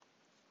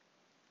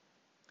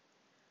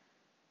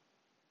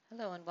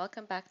Hello and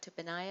welcome back to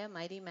Benaiah,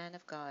 Mighty Man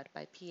of God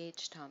by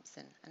P.H.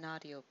 Thompson, an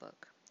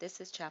audiobook.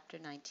 This is chapter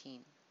 19.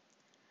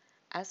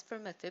 As for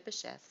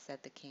Mephibosheth, said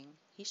the king,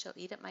 he shall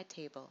eat at my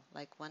table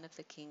like one of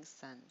the king's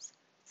sons.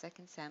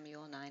 2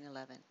 Samuel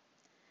 9:11.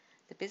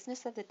 The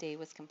business of the day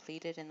was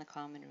completed in the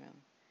common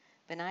room.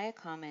 Benaiah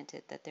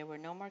commented that there were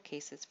no more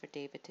cases for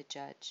David to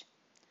judge.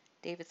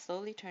 David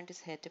slowly turned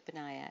his head to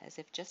Benaiah as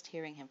if just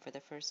hearing him for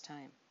the first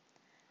time.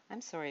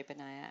 I'm sorry,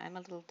 Benaiah, I'm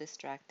a little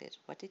distracted.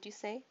 What did you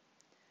say?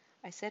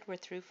 I said we're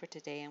through for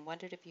today and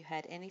wondered if you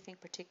had anything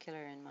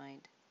particular in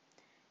mind.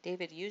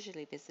 David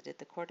usually visited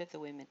the court of the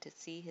women to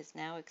see his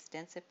now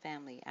extensive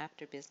family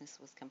after business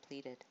was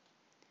completed.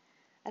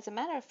 As a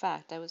matter of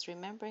fact, I was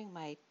remembering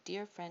my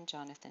dear friend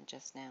Jonathan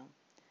just now.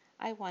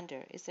 I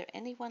wonder, is there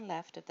anyone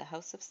left of the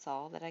house of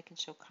Saul that I can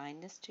show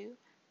kindness to,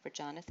 for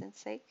Jonathan's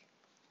sake?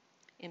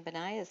 In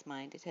Benaiah's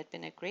mind, it had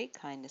been a great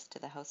kindness to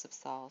the house of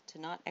Saul to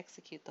not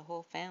execute the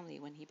whole family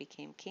when he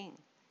became king.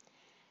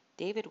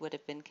 David would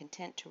have been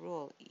content to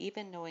rule,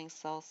 even knowing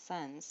Saul's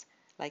sons,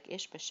 like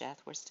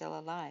Ishbosheth, were still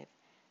alive,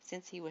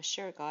 since he was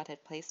sure God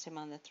had placed him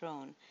on the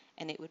throne,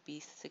 and it would be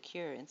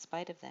secure in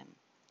spite of them.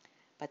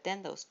 But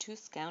then those two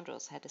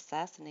scoundrels had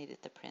assassinated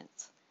the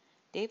prince.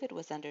 David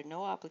was under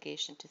no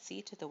obligation to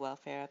see to the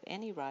welfare of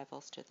any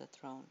rivals to the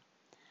throne.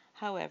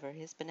 However,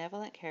 his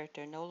benevolent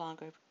character no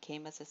longer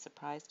came as a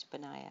surprise to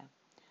Benaiah.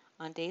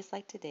 On days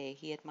like today,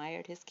 he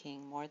admired his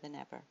king more than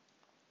ever.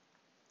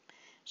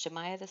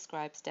 Shemaiah the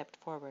scribe stepped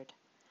forward.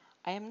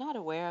 I am not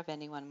aware of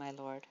anyone, my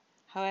lord.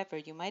 However,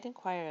 you might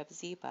inquire of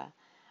Ziba,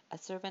 a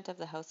servant of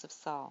the house of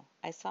Saul.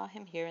 I saw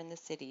him here in the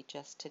city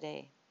just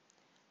today.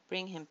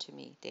 Bring him to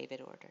me,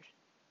 David ordered.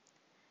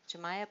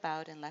 Shemaiah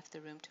bowed and left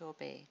the room to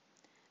obey.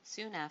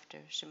 Soon after,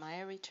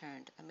 Shemaiah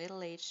returned, a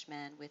middle-aged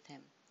man with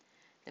him.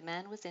 The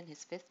man was in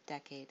his 5th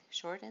decade,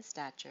 short in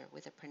stature,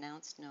 with a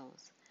pronounced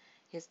nose.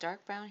 His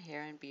dark brown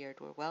hair and beard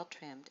were well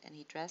trimmed, and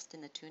he dressed in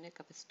the tunic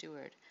of a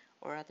steward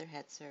or other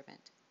head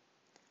servant.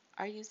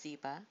 Are you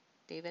Ziba?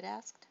 David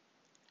asked.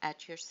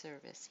 At your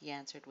service, he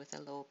answered with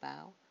a low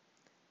bow.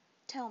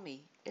 Tell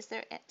me, is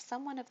there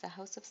someone of the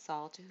house of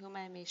Saul to whom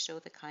I may show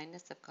the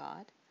kindness of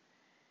God?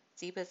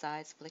 Ziba's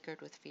eyes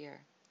flickered with fear.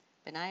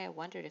 Benaiah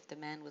wondered if the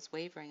man was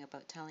wavering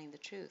about telling the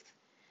truth.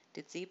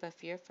 Did Ziba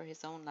fear for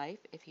his own life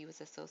if he was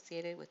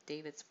associated with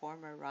David's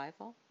former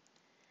rival?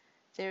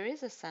 There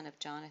is a son of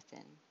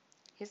Jonathan.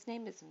 His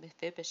name is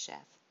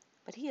Mephibosheth,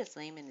 but he is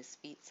lame in his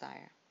feet,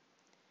 sire.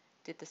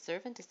 Did the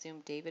servant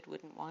assume David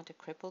wouldn't want a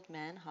crippled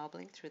man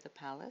hobbling through the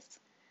palace?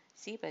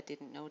 Ziba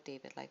didn't know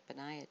David like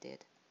Benaiah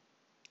did.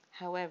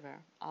 However,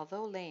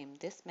 although lame,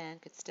 this man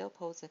could still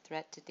pose a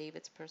threat to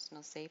David's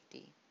personal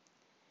safety.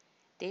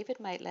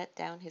 David might let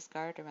down his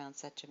guard around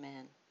such a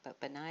man, but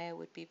Benaiah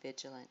would be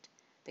vigilant.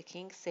 The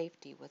king's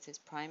safety was his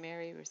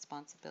primary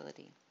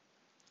responsibility.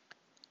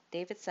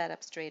 David sat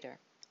up straighter.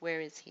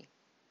 Where is he?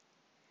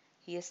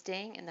 He is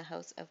staying in the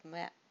house of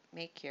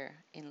Machir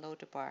in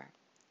Lodabar.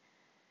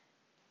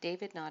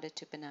 David nodded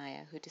to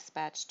Benaiah, who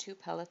dispatched 2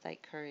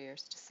 Pelethite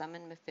couriers to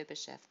summon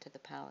Mephibosheth to the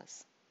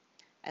palace.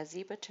 As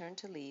Ziba turned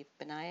to leave,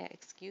 Benaiah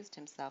excused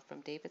himself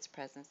from David's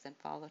presence and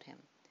followed him.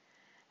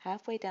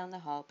 Halfway down the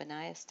hall,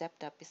 Benaiah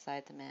stepped up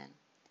beside the man.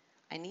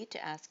 I need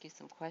to ask you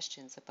some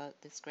questions about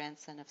this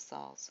grandson of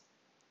Saul's.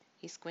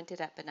 He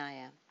squinted at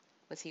Benaiah.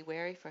 Was he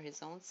wary for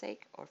his own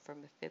sake or for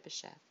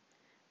Mephibosheth?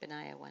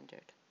 Benaiah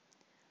wondered.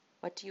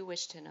 What do you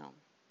wish to know?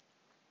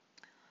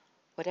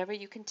 Whatever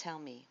you can tell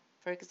me.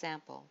 For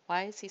example,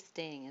 why is he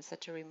staying in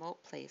such a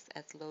remote place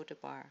as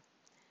Lodabar?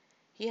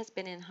 He has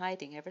been in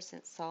hiding ever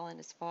since Saul and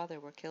his father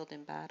were killed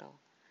in battle.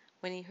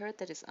 When he heard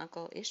that his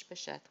uncle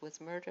Ishbosheth was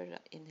murdered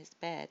in his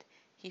bed,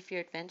 he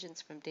feared vengeance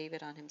from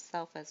David on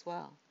himself as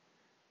well.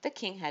 The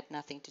king had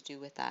nothing to do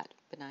with that,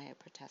 Benaiah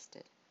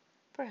protested.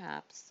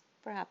 Perhaps,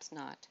 perhaps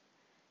not.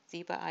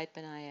 Ziba eyed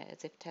Benaiah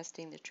as if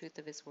testing the truth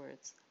of his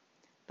words.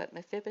 But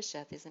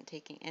Mephibosheth isn't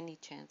taking any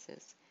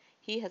chances.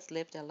 He has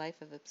lived a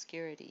life of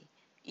obscurity,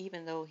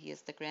 even though he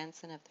is the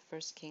grandson of the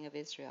first king of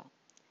Israel.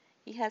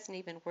 He hasn't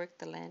even worked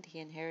the land he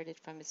inherited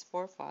from his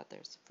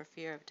forefathers for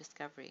fear of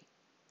discovery.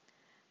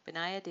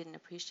 Benaiah didn't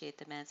appreciate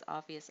the man's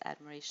obvious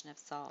admiration of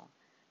Saul.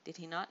 Did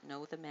he not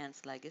know the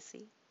man's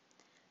legacy?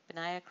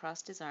 Benaiah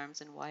crossed his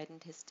arms and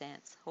widened his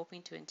stance,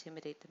 hoping to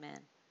intimidate the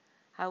man.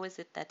 How is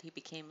it that he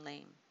became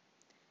lame?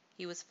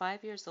 He was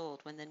 5 years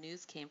old when the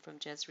news came from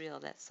Jezreel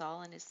that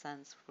Saul and his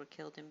sons were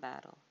killed in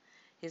battle.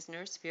 His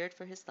nurse feared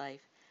for his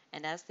life,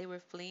 and as they were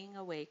fleeing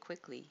away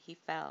quickly, he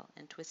fell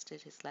and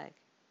twisted his leg.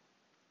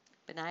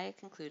 Benaiah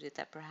concluded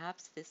that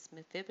perhaps this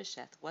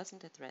Mephibosheth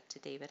wasn't a threat to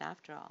David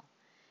after all.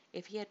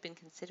 If he had been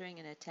considering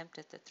an attempt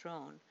at the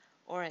throne,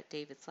 or at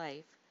David's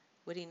life,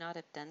 would he not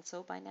have done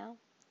so by now?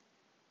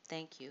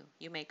 Thank you.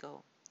 You may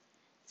go.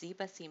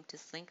 Ziba seemed to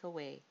slink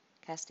away,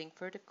 casting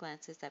furtive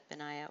glances at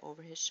Benaiah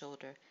over his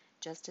shoulder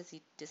just as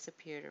he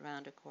disappeared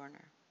around a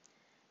corner.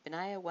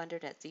 Benaiah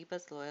wondered at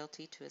Ziba's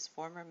loyalty to his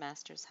former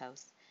master's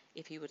house,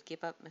 if he would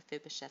give up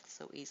Mephibosheth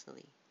so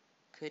easily.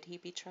 Could he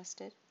be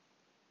trusted?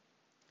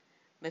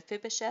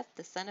 Mephibosheth,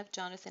 the son of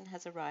Jonathan,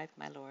 has arrived,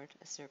 my lord,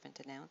 a servant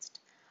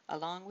announced.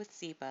 along with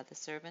Ziba, the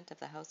servant of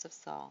the house of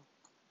Saul,"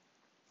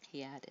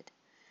 he added.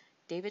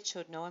 David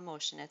showed no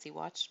emotion as he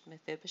watched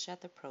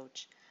Mephibosheth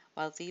approach,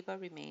 while Ziba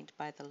remained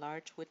by the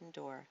large wooden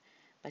door,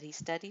 but he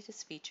studied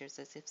his features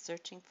as if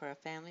searching for a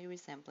family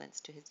resemblance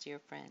to his dear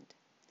friend.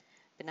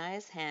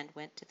 Benaiah's hand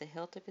went to the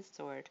hilt of his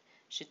sword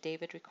should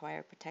David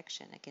require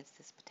protection against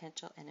this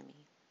potential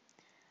enemy.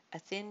 A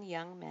thin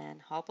young man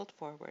hobbled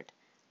forward,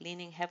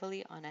 leaning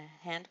heavily on a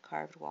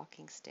hand-carved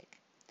walking stick.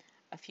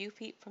 A few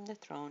feet from the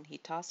throne he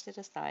tossed it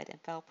aside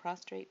and fell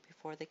prostrate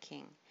before the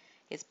king,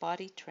 his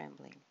body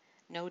trembling,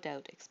 no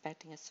doubt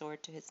expecting a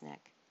sword to his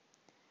neck.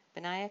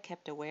 Benaiah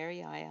kept a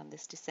wary eye on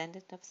this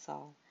descendant of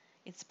Saul,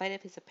 in spite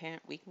of his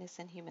apparent weakness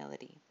and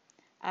humility.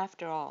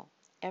 After all,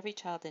 every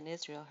child in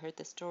Israel heard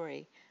the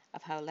story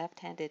of how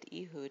left-handed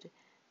Ehud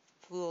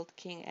fooled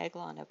King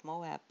Eglon of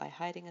Moab by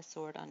hiding a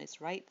sword on his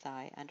right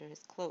thigh under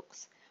his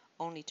cloaks,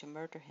 only to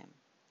murder him.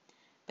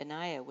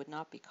 Benaiah would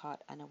not be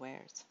caught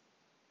unawares.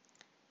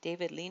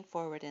 David leaned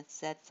forward and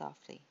said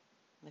softly,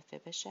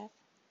 "Mephibosheth?"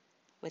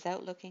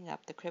 Without looking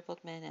up, the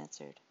crippled man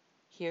answered,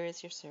 "Here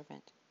is your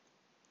servant."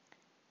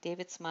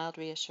 David smiled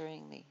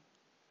reassuringly.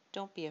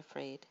 "Don't be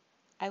afraid.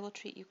 I will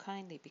treat you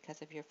kindly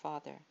because of your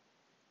father.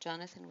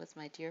 Jonathan was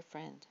my dear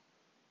friend."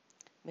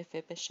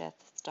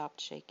 Mephibosheth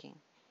stopped shaking.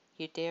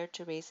 He dared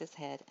to raise his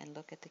head and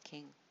look at the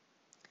king.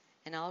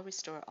 "And I'll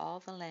restore all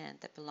the land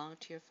that belonged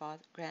to your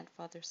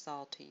grandfather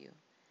Saul to you."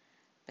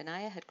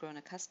 Benaiah had grown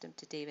accustomed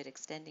to David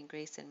extending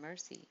grace and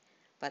mercy,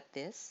 but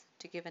this,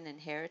 to give an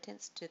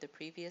inheritance to the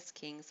previous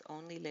king's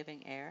only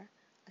living heir?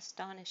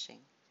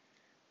 Astonishing.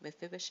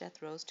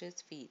 Mephibosheth rose to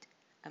his feet,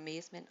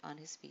 amazement on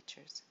his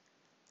features.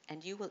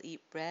 "And you will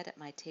eat bread at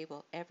my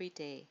table every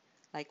day,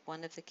 like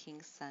one of the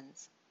king's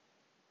sons."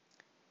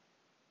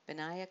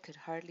 Benaiah could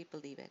hardly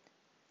believe it.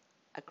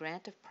 A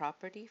grant of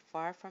property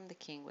far from the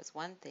king was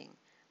one thing,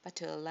 but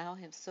to allow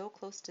him so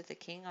close to the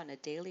king on a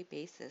daily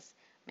basis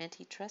meant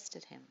he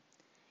trusted him.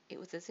 It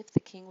was as if the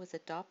king was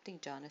adopting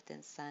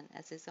Jonathan's son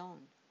as his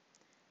own.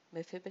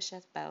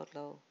 Mephibosheth bowed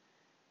low.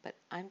 "But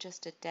I'm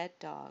just a dead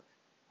dog.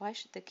 Why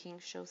should the king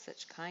show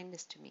such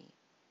kindness to me?"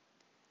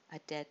 A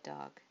dead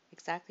dog,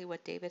 exactly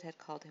what David had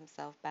called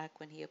himself back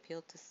when he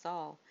appealed to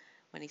Saul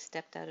when he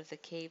stepped out of the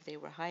cave they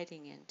were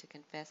hiding in to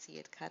confess he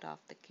had cut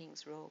off the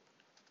king's robe.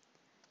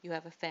 "You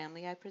have a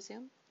family, I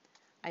presume?"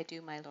 "I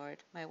do, my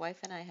lord. My wife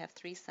and I have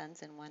 3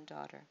 sons and 1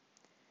 daughter."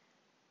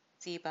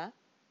 "Ziba?"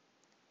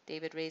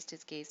 David raised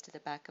his gaze to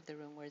the back of the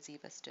room where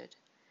Ziba stood.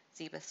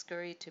 Ziba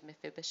scurried to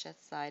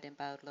Mephibosheth's side and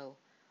bowed low.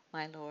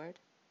 "My lord?"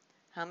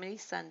 "How many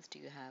sons do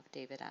you have?"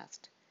 David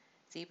asked.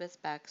 Ziba's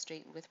back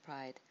straightened with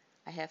pride.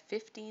 "I have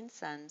 15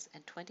 sons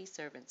and 20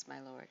 servants, my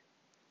lord."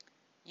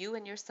 "You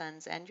and your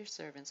sons and your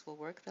servants will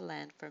work the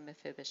land for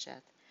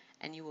Mephibosheth,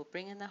 and you will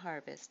bring in the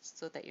harvest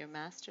so that your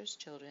master's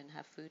children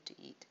have food to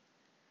eat."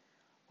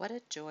 What a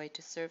joy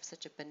to serve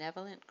such a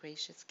benevolent,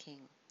 gracious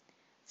king.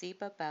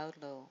 Ziba bowed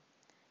low.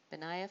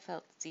 Benaiah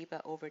felt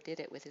Ziba overdid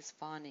it with his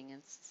fawning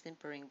and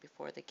simpering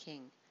before the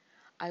king.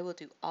 "I will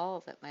do all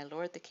that my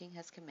lord the king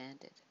has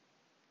commanded."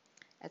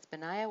 As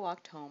Benaiah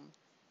walked home,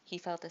 he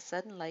felt a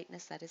sudden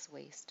lightness at his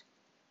waist.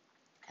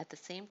 At the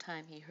same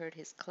time he heard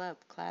his club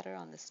clatter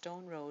on the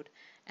stone road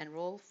and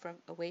roll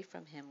away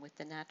from him with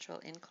the natural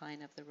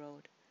incline of the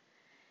road.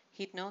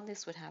 He'd known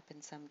this would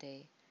happen some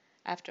day.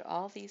 After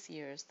all these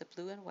years, the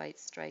blue and white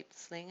striped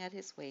sling at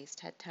his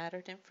waist had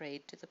tattered and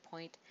frayed to the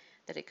point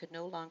that it could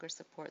no longer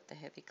support the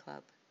heavy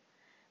club.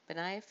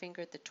 Benaiah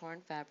fingered the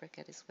torn fabric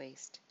at his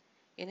waist.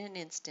 In an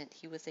instant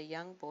he was a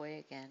young boy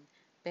again,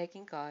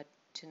 begging God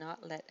to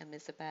not let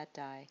Ammizabad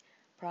die,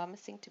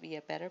 promising to be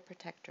a better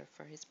protector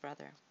for his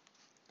brother.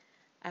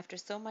 After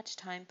so much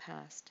time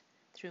passed,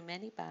 through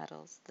many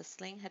battles, the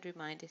sling had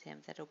reminded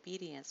him that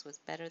obedience was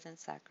better than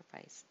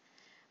sacrifice.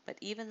 But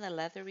even the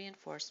leather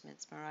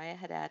reinforcements Moriah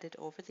had added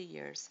over the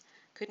years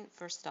couldn't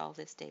forestall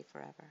this day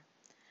forever.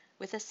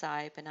 With a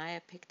sigh,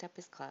 Benaiah picked up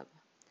his club.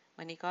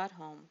 When he got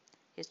home,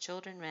 his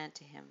children ran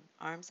to him,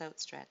 arms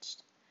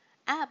outstretched.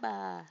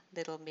 "Abba!"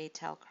 little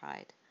Maytel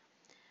cried.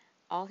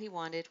 All he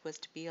wanted was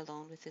to be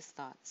alone with his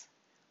thoughts.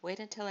 "Wait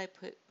until I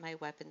put my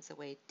weapons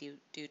away,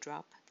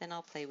 Dewdrop, then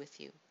I'll play with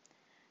you."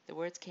 The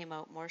words came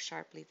out more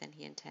sharply than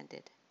he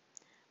intended.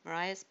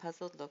 Moriah's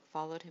puzzled look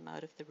followed him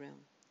out of the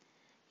room.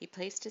 He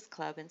placed his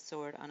club and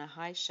sword on a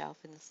high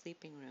shelf in the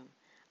sleeping room,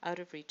 out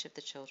of reach of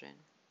the children.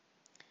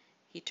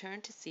 He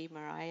turned to see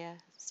Moriah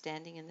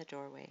standing in the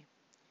doorway.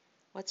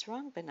 "What's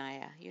wrong,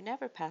 Benaiah? You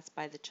never pass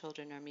by the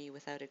children or me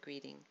without a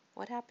greeting.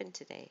 What happened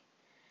today?"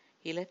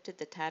 He lifted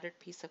the tattered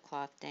piece of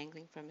cloth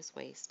dangling from his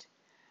waist.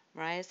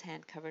 Moriah's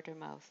hand covered her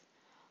mouth.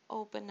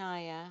 "Oh,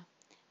 Benaiah!"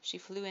 She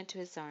flew into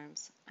his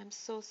arms. "I'm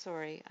so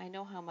sorry. I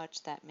know how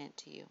much that meant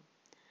to you."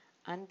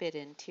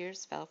 Unbidden,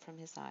 tears fell from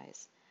his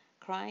eyes.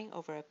 Crying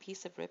over a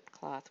piece of ripped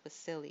cloth was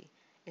silly,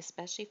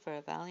 especially for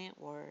a valiant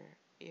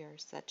warrior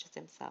such as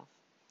himself.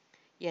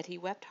 Yet he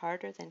wept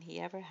harder than he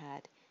ever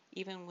had,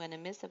 even when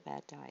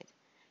Ammizabad died.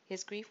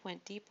 His grief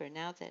went deeper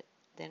now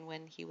than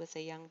when he was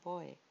a young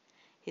boy.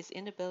 His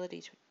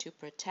inability to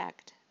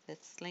protect the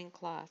sling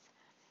cloth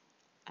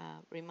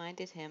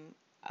reminded him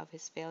of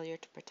his failure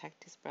to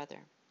protect his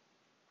brother.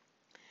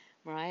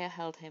 Moriah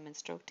held him and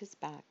stroked his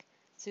back,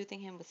 soothing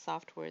him with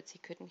soft words he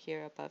couldn't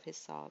hear above his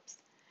sobs.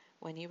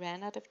 When he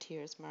ran out of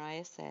tears,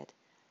 Moriah said,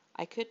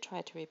 "I could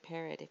try to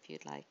repair it if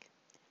you'd like."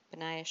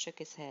 Benaiah shook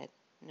his head.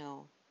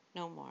 "No,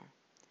 no more."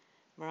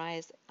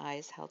 Moriah's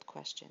eyes held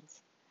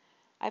questions.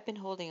 "I've been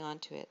holding on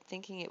to it,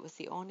 thinking it was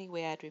the only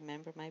way I'd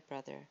remember my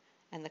brother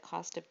and the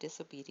cost of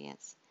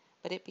disobedience,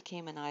 but it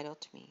became an idol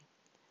to me."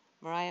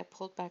 Moriah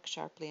pulled back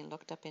sharply and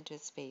looked up into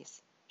his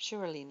face.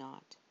 "Surely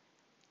not."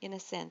 "In a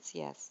sense,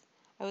 yes.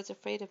 I was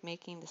afraid of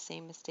making the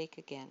same mistake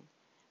again."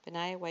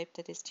 Benaiah wiped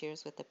at his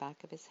tears with the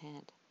back of his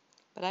hand.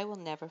 "But I will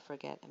never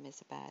forget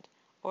Amizabad,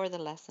 or the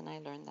lesson I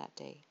learned that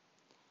day."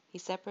 He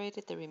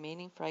separated the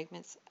remaining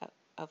fragments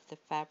of the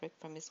fabric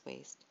from his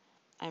waist.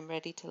 "I'm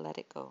ready to let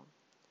it go."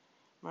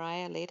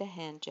 Moriah laid a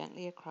hand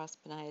gently across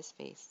Benaiah's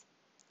face.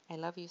 "I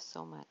love you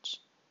so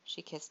much."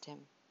 She kissed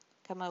him.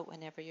 "Come out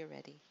whenever you're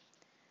ready."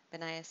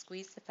 Benaiah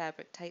squeezed the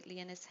fabric tightly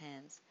in his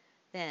hands.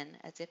 Then,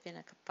 as if in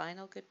a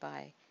final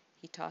goodbye,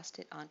 he tossed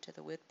it onto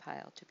the wood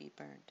pile to be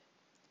burned.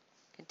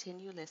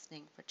 Continue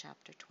listening for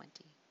Chapter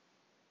 20.